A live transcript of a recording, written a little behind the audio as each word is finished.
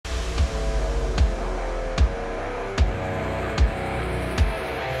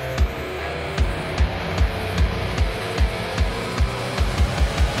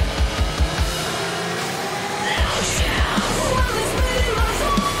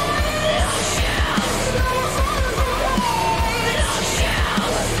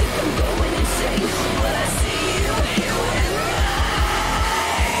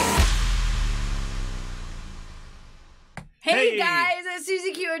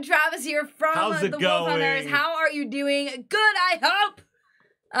everyone. Travis here from the Wolf HunterZ. How are you doing? Good, I hope.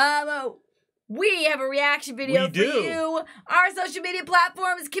 We have a reaction video for you. Our social media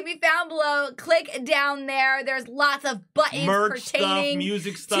platforms can be found below. Click down there. There's lots of buttons pertaining stuff,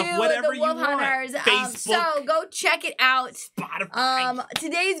 music stuff, to whatever the Wolf you HunterZ. want. Facebook. So go check it out. Spotify.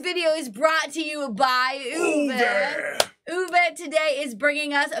 Today's video is brought to you by Uwe. Uwe today is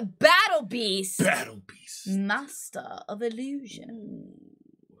bringing us a Battle Beast. Battle Beast. Master of Illusion.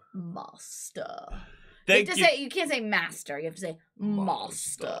 Master. You can't say master. You have to say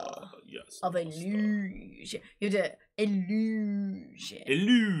master of illusion. You have to illusion.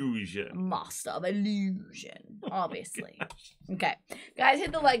 Master of illusion. Obviously. Okay. Guys,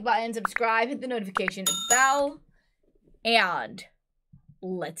 hit the like button, subscribe, hit the notification bell, and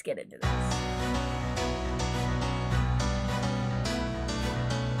let's get into this.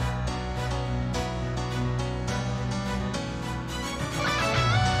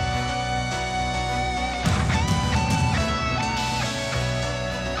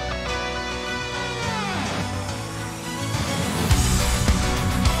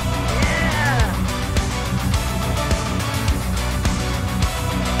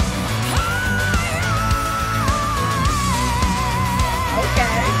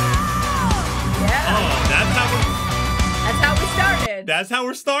 That's how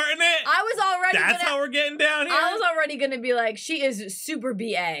we're starting it? I was already That's how we're getting down here? I was already going to be like, she is super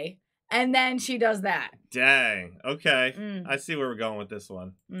BA. And then she does that. Dang. Okay. I see where we're going with this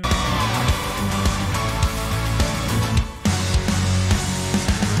one.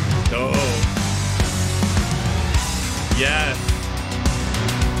 Oh. Yes.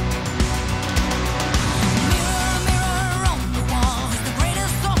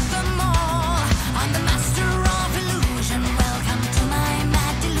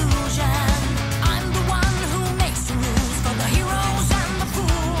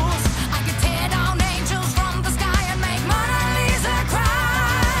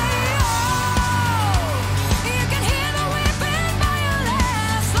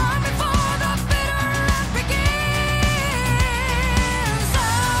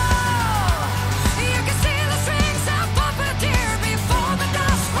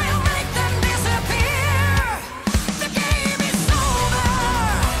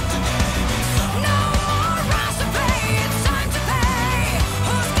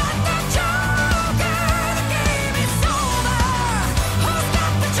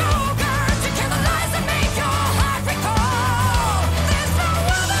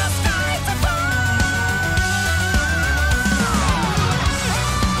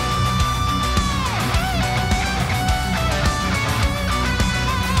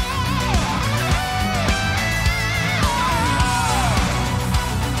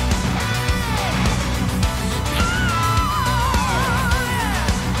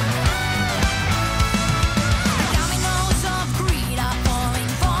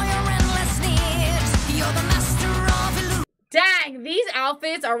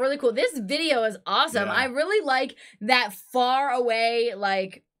 Outfits are really cool. This video is awesome. I really like that far away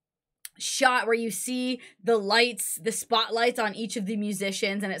like shot where you see the lights, the spotlights on each of the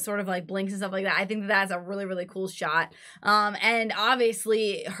musicians, and it sort of like blinks and stuff like that. I think that that's a really, really cool shot. And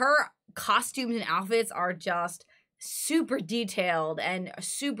obviously her costumes and outfits are just super detailed and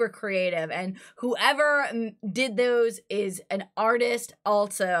super creative, and whoever did those is an artist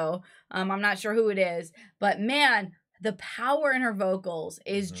also. I'm not sure who it is, but man, the power in her vocals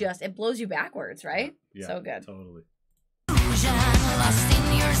is just, it blows you backwards, right? Yeah, so good. Totally. Lost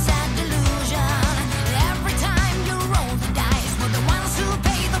in your sad delusion. Every time you roll the dice, we're the ones who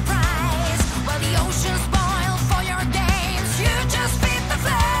pay the price. While the oceans boil for your games, you just feed the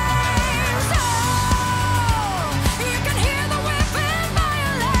flames. Oh, you can hear the whipping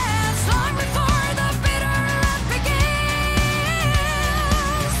violence long before the bitter end begins.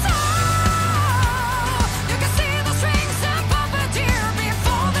 Oh, you can see the strings and puppeteer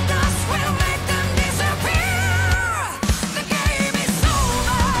before the dust will make them disappear.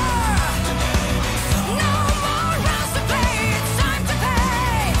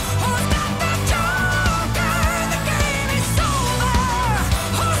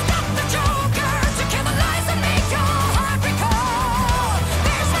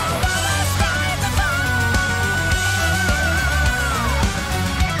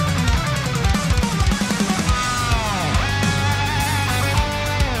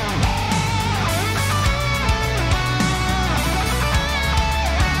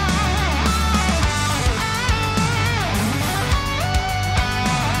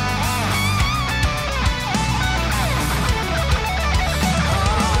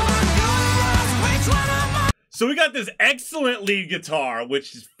 So we got this excellent lead guitar,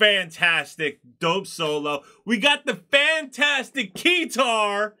 which is fantastic, dope solo. We got the fantastic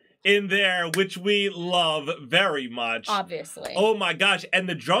keytar in there, which we love very much. Obviously. Oh my gosh, and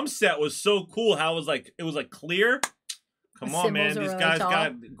the drum set was so cool. How it was like clear. Come on, man. These guys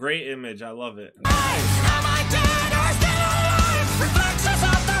got great image. I love it.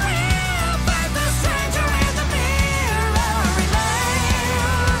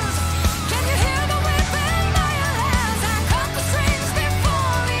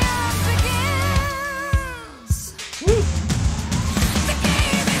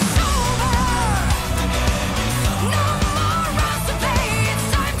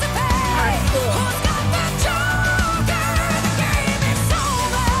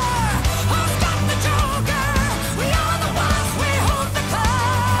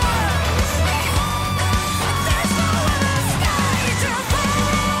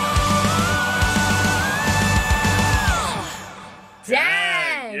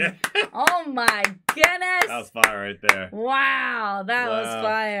 Oh my goodness. That was fire right there. Wow, that was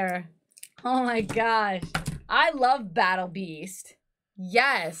fire. Oh my gosh. I love Battle Beast.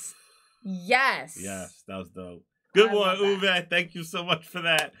 Yes. Yes. Yes, that was dope. Good one, Uwe. Thank you so much for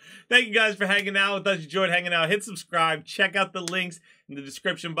that. Thank you guys for hanging out with us. You enjoyed hanging out. Hit subscribe. Check out the links in the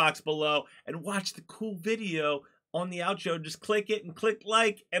description box below. And watch the cool video on the outro. Just click it and click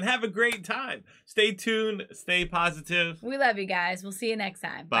like and have a great time. Stay tuned. Stay positive. We love you guys. We'll see you next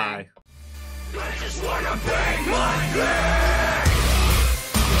time. Bye. I just wanna bang my leg.